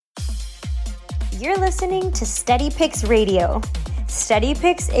You're listening to Steady Picks Radio. Steady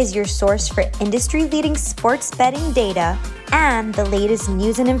Picks is your source for industry-leading sports betting data and the latest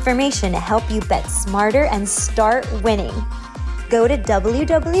news and information to help you bet smarter and start winning. Go to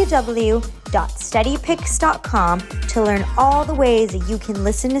www.steadypicks.com to learn all the ways that you can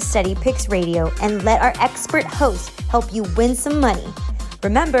listen to Steady Picks Radio and let our expert host help you win some money.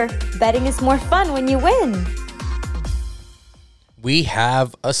 Remember, betting is more fun when you win. We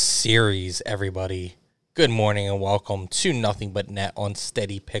have a series, everybody. Good morning and welcome to Nothing But Net on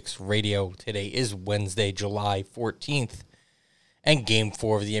Steady Picks Radio. Today is Wednesday, July 14th, and Game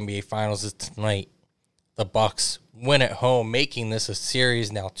 4 of the NBA Finals is tonight. The Bucks win at home, making this a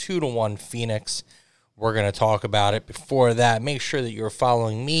series now 2-1 Phoenix. We're going to talk about it. Before that, make sure that you're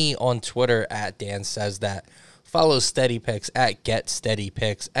following me on Twitter at Dan Says That. Follow Steady Picks at Get Steady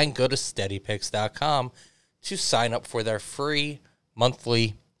Picks and go to steadypicks.com to sign up for their free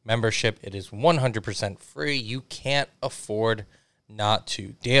monthly membership. It is 100% free. You can't afford not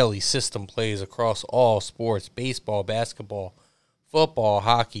to. Daily system plays across all sports: baseball, basketball, football,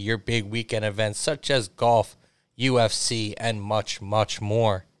 hockey, your big weekend events such as golf, UFC, and much, much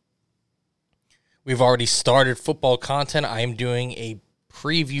more. We've already started football content. I am doing a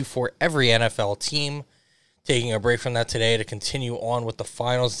preview for every NFL team. Taking a break from that today to continue on with the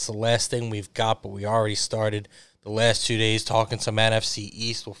finals. It's the last thing we've got, but we already started the last 2 days talking some NFC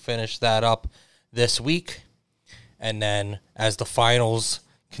East. We'll finish that up this week. And then as the finals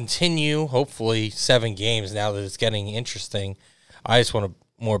continue, hopefully 7 games now that it's getting interesting. I just want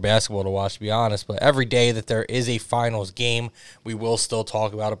more basketball to watch, to be honest. But every day that there is a finals game, we will still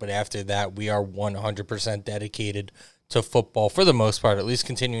talk about it. But after that, we are 100% dedicated to football for the most part, at least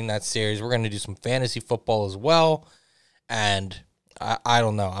continuing that series. We're going to do some fantasy football as well. And I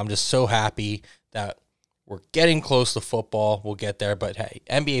don't know. I'm just so happy that we're getting close to football. We'll get there. But hey,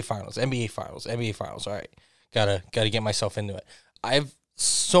 NBA Finals. All right. Gotta get myself into it. I have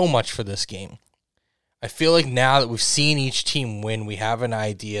so much for this game. I feel like now that we've seen each team win, we have an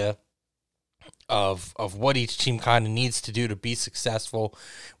idea of what each team kind of needs to do to be successful.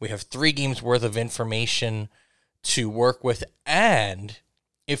 We have 3 games worth of information to work with. And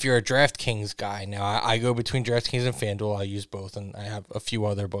if you're a DraftKings guy, now I go between DraftKings and FanDuel. I use both, and I have a few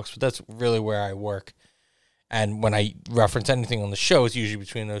other books, but that's really where I work. And when I reference anything on the show, it's usually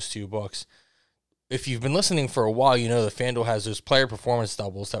between those 2 books. If you've been listening for a while, you know that FanDuel has those player performance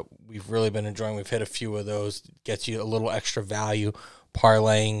doubles that we've really been enjoying. We've hit a few of those. Gets you a little extra value,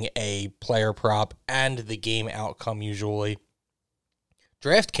 parlaying a player prop and the game outcome usually.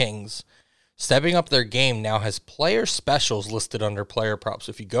 DraftKings, stepping up their game, now has player specials listed under player props. So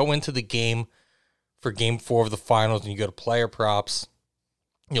if you go into the game for Game 4 of the finals and you go to player props,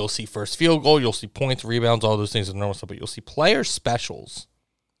 you'll see first field goal, you'll see points, rebounds, all those things are normal stuff, but you'll see player specials.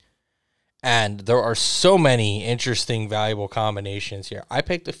 And there are so many interesting, valuable combinations here. I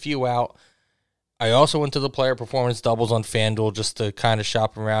picked a few out. I also went to the player performance doubles on FanDuel just to kind of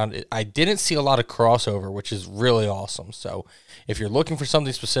shop around. I didn't see a lot of crossover, which is really awesome. So if you're looking for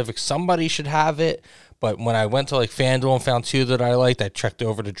something specific, somebody should have it. But when I went to like FanDuel and found 2 that I liked, I checked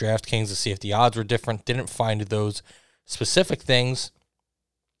over to DraftKings to see if the odds were different. Didn't find those specific things.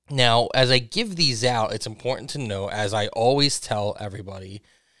 Now, as I give these out, it's important to know, as I always tell everybody,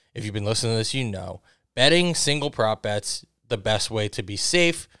 if you've been listening to this, you know, betting single prop bets, the best way to be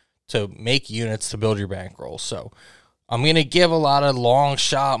safe, to make units, to build your bankroll. So I'm going to give a lot of long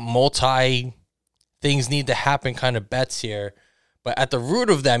shot, multi things need to happen kind of bets here. But at the root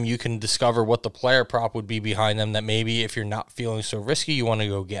of them, you can discover what the player prop would be behind them that maybe if you're not feeling so risky, you want to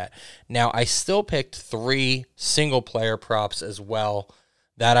go get. Now, I still picked 3 single player props as well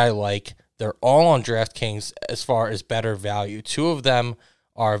that I like. They're all on DraftKings as far as better value. 2 of them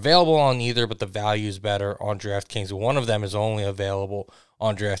are available on either, but the value is better on DraftKings. One of them is only available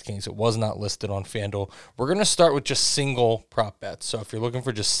on DraftKings. It was not listed on FanDuel. We're going to start with just single prop bets. So if you're looking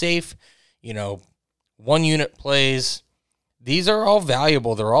for just safe, 1 unit plays, these are all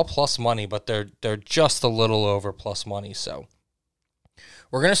valuable. They're all plus money, but they're just a little over plus money. So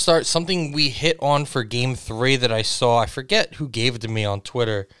we're going to start something we hit on for Game 3 that I saw. I forget who gave it to me on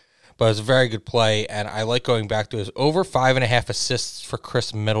Twitter, but it was a very good play, and I like going back to it. It's over 5.5 assists for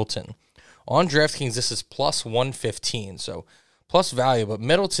Chris Middleton. On DraftKings, this is plus 115, so plus value. But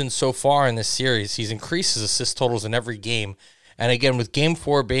Middleton, so far in this series, he's increased his assist totals in every game. And again, with Game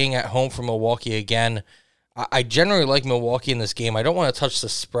 4 being at home for Milwaukee again, I generally like Milwaukee in this game. I don't want to touch the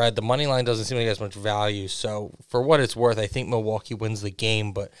spread. The money line doesn't seem like it has much value. So for what it's worth, I think Milwaukee wins the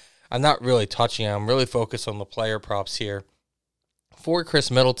game, but I'm not really touching it. I'm really focused on the player props here. For Chris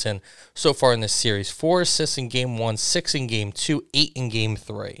Middleton, so far in this series, 4 assists in Game 1, 6 in Game 2, 8 in Game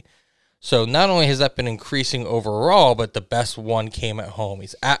 3. So not only has that been increasing overall, but the best one came at home.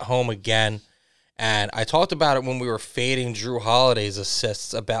 He's at home again. And I talked about it when we were fading Drew Holiday's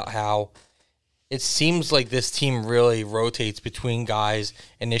assists about how it seems like this team really rotates between guys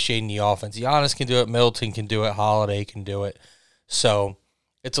initiating the offense. Giannis can do it, Middleton can do it, Holiday can do it. So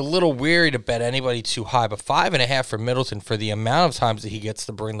it's a little weary to bet anybody too high, but 5.5 for Middleton for the amount of times that he gets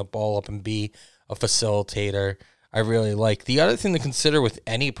to bring the ball up and be a facilitator, I really like. The other thing to consider with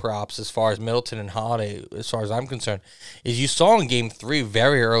any props as far as Middleton and Holiday, as far as I'm concerned, is you saw in Game 3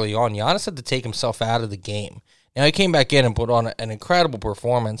 very early on, Giannis had to take himself out of the game. Now, he came back in and put on an incredible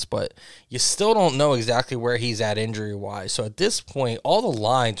performance, but you still don't know exactly where he's at injury-wise. So at this point, all the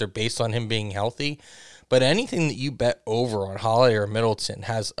lines are based on him being healthy, but anything that you bet over on Holiday or Middleton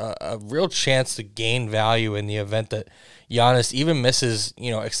has a real chance to gain value in the event that Giannis even misses,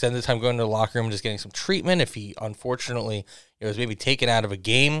 extended time going to the locker room, just getting some treatment. If he, unfortunately, is maybe taken out of a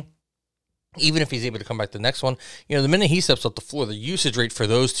game, even if he's able to come back to the next one, the minute he steps off the floor, the usage rate for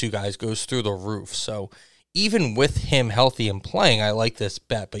those two guys goes through the roof. So even with him healthy and playing, I like this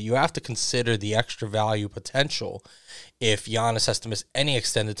bet, but you have to consider the extra value potential if Giannis has to miss any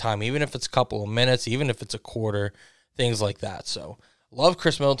extended time, even if it's a couple of minutes, even if it's a quarter, things like that. So love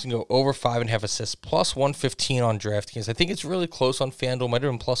Chris Middleton go over 5.5 assists, plus 115 on DraftKings. I think it's really close on FanDuel. Might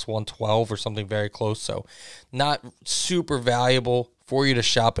have been plus 112 or something very close. So not super valuable for you to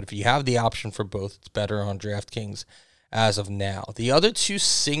shop, but if you have the option for both, it's better on DraftKings as of now. The other two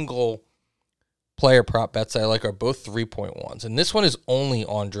single player prop bets I like are both 3.1s, and this one is only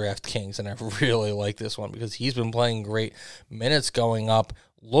on DraftKings, and I really like this one because he's been playing great. Minutes going up,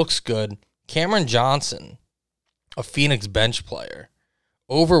 looks good. Cameron Johnson, a Phoenix bench player,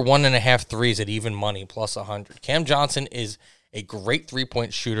 over 1.5 threes at even money, plus 100. Cam Johnson is a great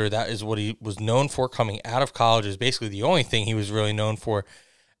three-point shooter. That is what he was known for coming out of college. Is basically the only thing he was really known for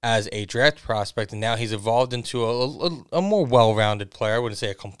as a draft prospect, and now he's evolved into a more well-rounded player. I wouldn't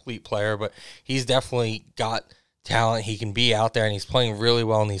say a complete player, but he's definitely got talent. He can be out there, and he's playing really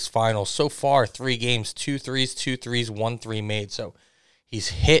well in these finals. So far, 3 games, 2 threes, 1 3 made. So he's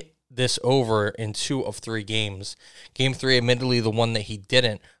hit this over in 2 of 3 games. Game 3, admittedly, the one that he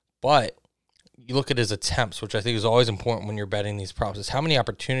didn't, but you look at his attempts, which I think is always important when you're betting these props, is how many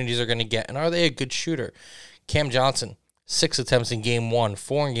opportunities they're going to get, and are they a good shooter? Cam Johnson, 6 attempts in Game 1,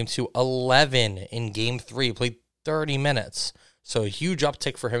 4 in Game 2, 11 in Game 3, played 30 minutes. So a huge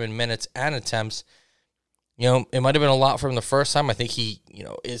uptick for him in minutes and attempts. It might have been a lot for him the first time. I think he,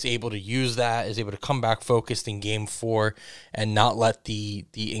 is able to use that, is able to come back focused in Game 4 and not let the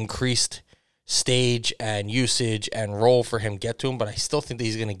increased stage and usage and role for him get to him, but I still think that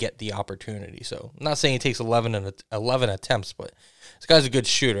he's going to get the opportunity. So I'm not saying he takes 11 attempts, but this guy's a good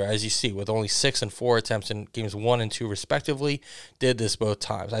shooter, as you see, with only 6 and 4 attempts in games 1 and 2 respectively. Did this both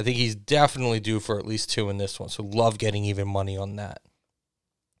times. I think he's definitely due for at least 2 in this one, so love getting even money on that.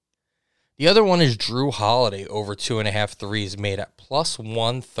 The other one is Drew Holiday over 2.5 threes made at plus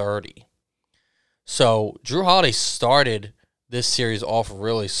 130. So Drew Holiday started this series off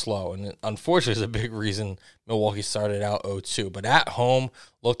really slow, and unfortunately is a big reason Milwaukee started out 0-2. But at home,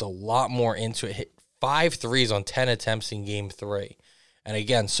 looked a lot more into it. Hit 5 threes on 10 attempts in Game 3. And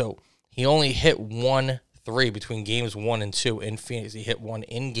again, so he only hit 1 3 between Games 1 and 2 in Phoenix. He hit 1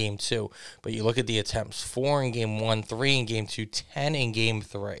 in Game 2. But you look at the attempts, 4 in Game 1, 3 in Game 2, 10 in Game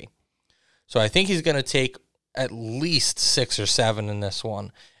 3. So I think he's going to take at least 6 or 7 in this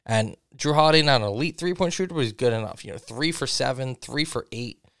one. And Drew Holiday, not an elite three-point shooter, but he's good enough. 3 for 7, 3 for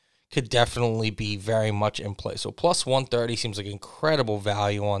 8 could definitely be very much in play. So plus 130 seems like incredible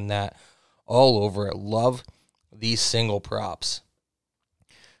value on that all over it. Love these single props.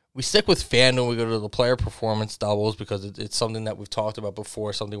 We stick with FanDuel. We go to the player performance doubles because it's something that we've talked about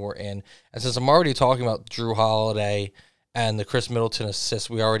before, something we're in. And since I'm already talking about Drew Holiday and the Chris Middleton assists,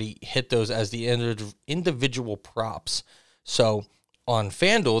 we already hit those as the individual props. So on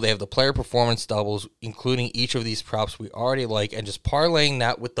FanDuel, they have the player performance doubles, including each of these props we already like, and just parlaying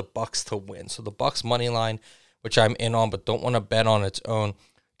that with the Bucks to win. So the Bucks money line, which I'm in on but don't want to bet on its own.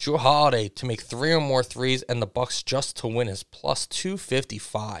 Drew Holiday to make 3 or more threes, and the Bucks just to win is plus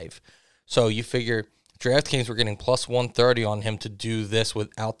 255. So you figure DraftKings were getting plus 130 on him to do this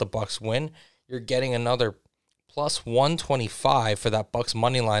without the Bucks win. You're getting another plus 125 for that Bucks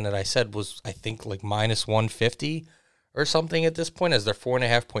money line that I said was, I think, like minus 150 or something at this point, as they're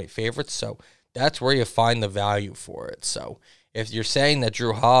 4.5 point favorites. So that's where you find the value for it. So if you're saying that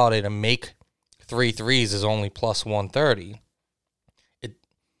Drew Holiday to make 3 threes is only plus 130,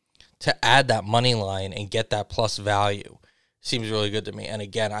 to add that money line and get that plus value seems really good to me. And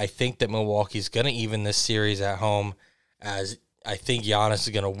again, I think that Milwaukee's going to even this series at home, as I think Giannis is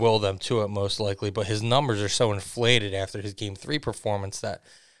going to will them to it most likely, but his numbers are so inflated after his Game 3 performance that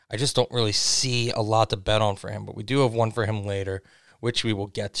I just don't really see a lot to bet on for him. But we do have one for him later, which we will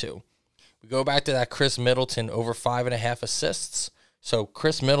get to. We go back to that Chris Middleton over 5.5 assists. So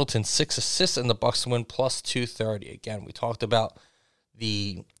Chris Middleton, 6 assists in the Bucks win plus 230. Again, we talked about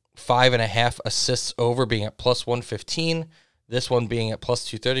the 5.5 assists over being at plus 115. This one being at plus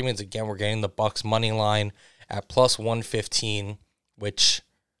 230 means, again, we're getting the Bucks money line at plus 115, which,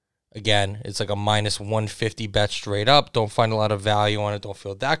 again, it's like a minus 150 bet straight up. Don't find a lot of value on it. Don't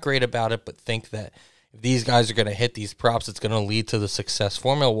feel that great about it, but think that if these guys are going to hit these props, it's going to lead to the success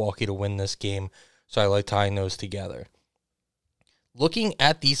for Milwaukee to win this game. So I like tying those together. Looking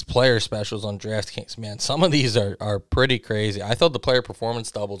at these player specials on DraftKings, man, some of these are pretty crazy. I thought the player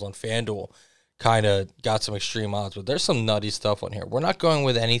performance doubles on FanDuel kind of got some extreme odds, but there's some nutty stuff on here. We're not going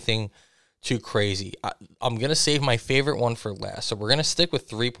with anything too crazy. I'm going to save my favorite one for last. So we're going to stick with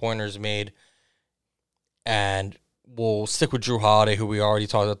 3-pointers made, and we'll stick with Jrue Holiday, who we already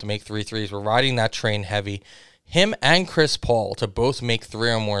talked about to make 3 threes. We're riding that train heavy. Him and Chris Paul to both make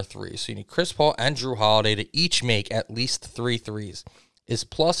 3 or more threes. So you need Chris Paul and Jrue Holiday to each make at least 3 threes is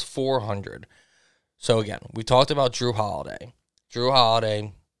plus 400. So again, we talked about Jrue Holiday. Jrue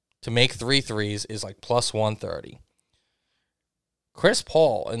Holiday to make 3 threes is like plus 130. Chris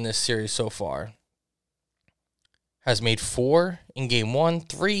Paul in this series so far has made 4 in Game 1,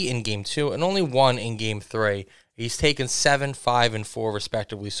 3 in Game 2, and only 1 in Game 3. He's taken 7, 5, and 4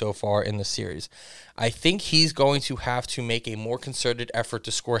 respectively so far in the series. I think he's going to have to make a more concerted effort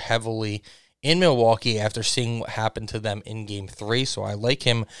to score heavily in Milwaukee after seeing what happened to them in Game 3. So I like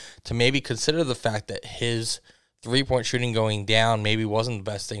him to maybe consider the fact that his 3-point shooting going down maybe wasn't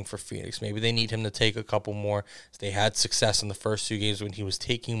the best thing for Phoenix. Maybe they need him to take a couple more. They had success in the first 2 games when he was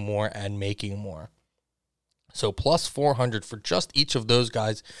taking more and making more. So plus 400 for just each of those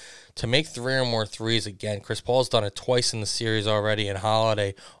guys to make 3 or more threes. Again, Chris Paul's done it twice in the series already, and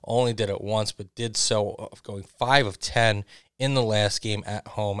Holiday only did it once, but did so going 5 of 10 in the last game at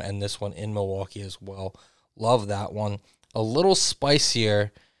home, and this one in Milwaukee as well. Love that one. A little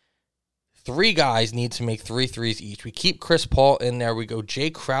spicier. 3 guys need to make 3 threes each. We keep Chris Paul in there. We go Jay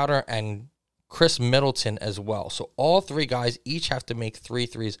Crowder and Chris Middleton as well. So all 3 guys each have to make 3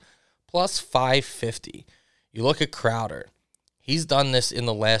 threes plus 550. You look at Crowder. He's done this in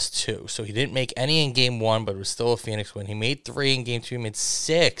the last 2. So he didn't make any in Game 1, but it was still a Phoenix win. He made 3 in Game 2. He made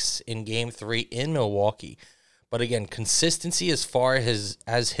 6 in Game 3 in Milwaukee. But again, consistency as far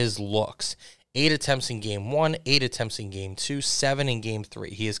as his looks. 8 attempts in Game 1, 8 attempts in Game 2, 7 in Game 3.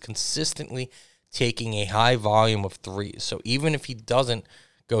 He is consistently taking a high volume of threes. So even if he doesn't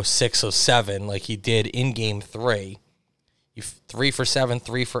go 6 of 7 like he did in Game 3, 3 for 7,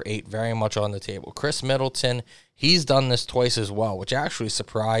 3 for 8, very much on the table. Chris Middleton, he's done this twice as well, which actually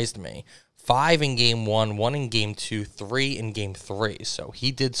surprised me. 5 in Game 1, 1 in Game 2, 3 in Game 3. So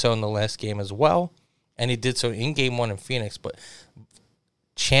he did so in the last game as well, and he did so in Game 1 in Phoenix, but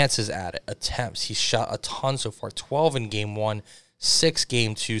chances at it, attempts, he's shot a ton so far. 12 in Game 1, 6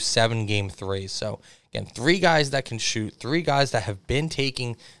 Game 2, 7 Game 3. So again, 3 guys that can shoot, 3 guys that have been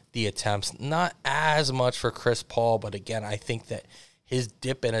taking the attempts. Not as much for Chris Paul, but again, I think that his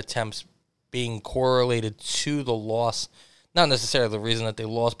dip in attempts being correlated to the loss, not necessarily the reason that they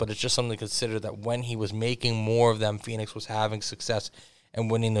lost, but it's just something to consider that when he was making more of them, Phoenix was having success and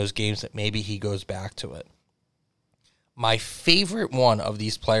winning those games, that maybe he goes back to it. My favorite one of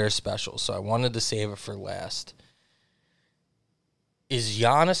these player specials, so I wanted to save it for last, is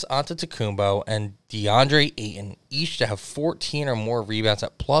Giannis Antetokounmpo and DeAndre Ayton, each to have 14 or more rebounds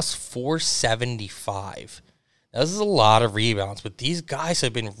at plus 475. Now, this is a lot of rebounds, but these guys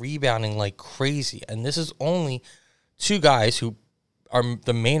have been rebounding like crazy, and this is only 2 guys who are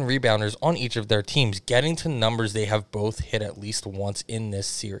the main rebounders on each of their teams, getting to numbers they have both hit at least once in this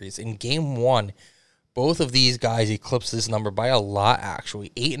series. In Game 1, both of these guys eclipsed this number by a lot,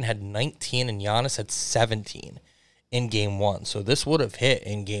 actually. Ayton had 19 and Giannis had 17 in Game 1. So this would have hit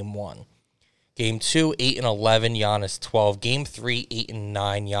in Game 1. Game 2, 8 and 11, Giannis 12. Game 3, 8 and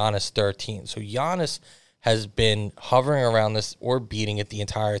 9, Giannis 13. So Giannis has been hovering around this or beating it the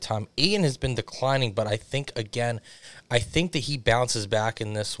entire time. Ayton has been declining, but I think that he bounces back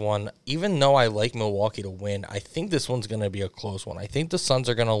in this one. Even though I like Milwaukee to win, I think this one's going to be a close one. I think the Suns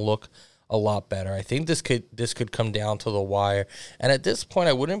are going to look a lot better. I think this could come down to the wire. And at this point,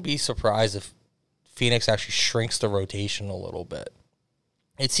 I wouldn't be surprised if Phoenix actually shrinks the rotation a little bit.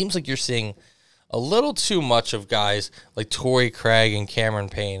 It seems like you're seeing a little too much of guys like Torrey Craig and Cameron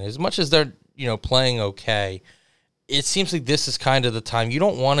Payne. As much as they're, playing okay, it seems like this is kind of the time. You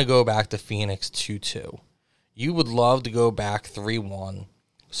don't want to go back to Phoenix 2-2. you would love to go back 3-1.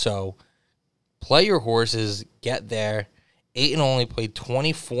 So play your horses, get there. Ayton only played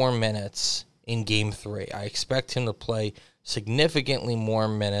 24 minutes in Game 3. I expect him to play significantly more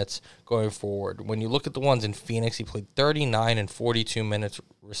minutes going forward. When you look at the ones in Phoenix, he played 39 and 42 minutes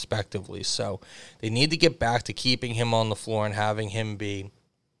respectively. So they need to get back to keeping him on the floor and having him be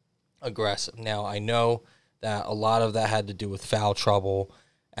aggressive. Now, I know that a lot of that had to do with foul trouble,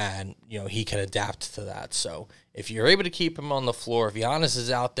 and he can adapt to that. So if you're able to keep him on the floor, if Giannis is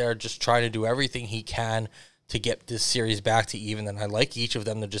out there just trying to do everything he can to get this series back to even, then I like each of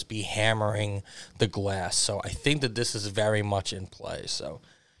them to just be hammering the glass. So I think that this is very much in play. So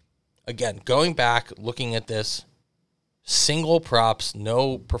again, going back, looking at this, single props,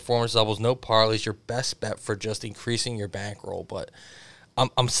 no performance doubles, no parlays, your best bet for just increasing your bankroll. But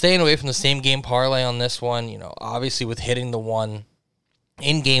I'm staying away from the same game parlay on this one. Obviously with hitting the one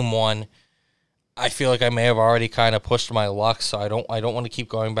in Game 1, I feel like I may have already kind of pushed my luck, so I don't want to keep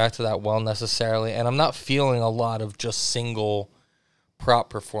going back to that well necessarily. And I'm not feeling a lot of just single prop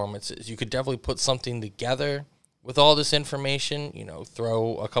performances. You could definitely put something together with all this information.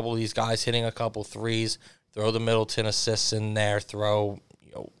 Throw a couple of these guys hitting a couple threes, throw the Middleton assists in there, throw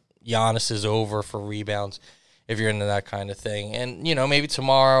Giannis's over for rebounds if you're into that kind of thing. And maybe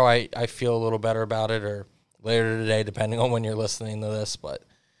tomorrow I feel a little better about it, or later today, depending on when you're listening to this, but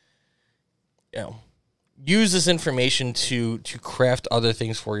use this information to craft other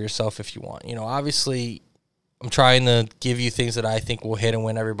things for yourself if you want. Obviously, I'm trying to give you things that I think will hit and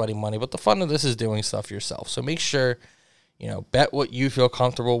win everybody money, but the fun of this is doing stuff yourself. So make sure, bet what you feel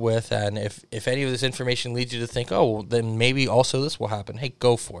comfortable with, and if any of this information leads you to think, oh, well, then maybe also this will happen, hey,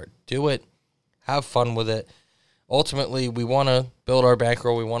 go for it. Do it. Have fun with it. Ultimately, we want to build our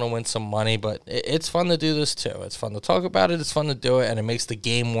bankroll. We want to win some money, but it's fun to do this too. It's fun to talk about it. It's fun to do it, and it makes the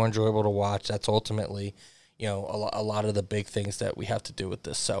game more enjoyable to watch. That's ultimately, a lot of the big things that we have to do with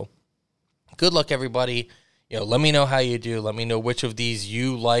this. So good luck, everybody. Let me know how you do. Let me know which of these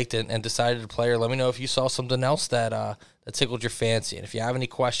you liked and decided to play, or let me know if you saw something else that tickled your fancy. And if you have any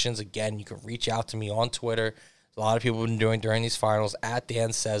questions, again, you can reach out to me on Twitter. A lot of people have been doing during these finals.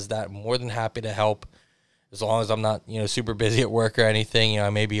 @Dan Says That. I'm more than happy to help. As long as I'm not, super busy at work or anything, I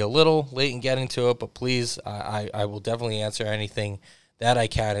may be a little late in getting to it, but please, I will definitely answer anything that I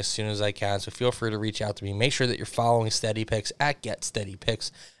can as soon as I can. So feel free to reach out to me. Make sure that you're following Steady Picks at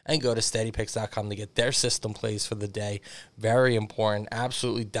GetSteadyPicks, and go to SteadyPicks.com to get their system plays for the day. Very important.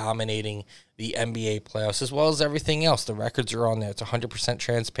 Absolutely dominating the NBA playoffs as well as everything else. The records are on there. It's 100%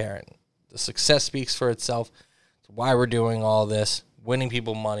 transparent. The success speaks for itself. It's why we're doing all this. Winning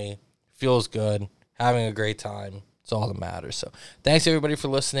people money. Feels good. Having a great time. It's all that matters. So thanks, everybody, for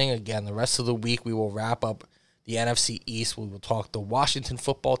listening. Again, the rest of the week, we will wrap up the NFC East. We will talk the Washington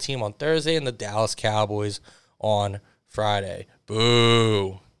football team on Thursday and the Dallas Cowboys on Friday.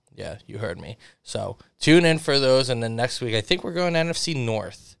 Boo. Yeah, you heard me. So tune in for those. And then next week, I think we're going to NFC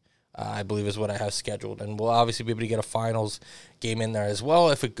North, I believe is what I have scheduled. And we'll obviously be able to get a finals game in there as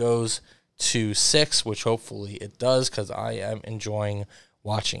well if it goes to 6, which hopefully it does, because I am enjoying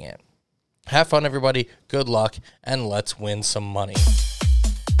watching it. Have fun, everybody. Good luck, and let's win some money.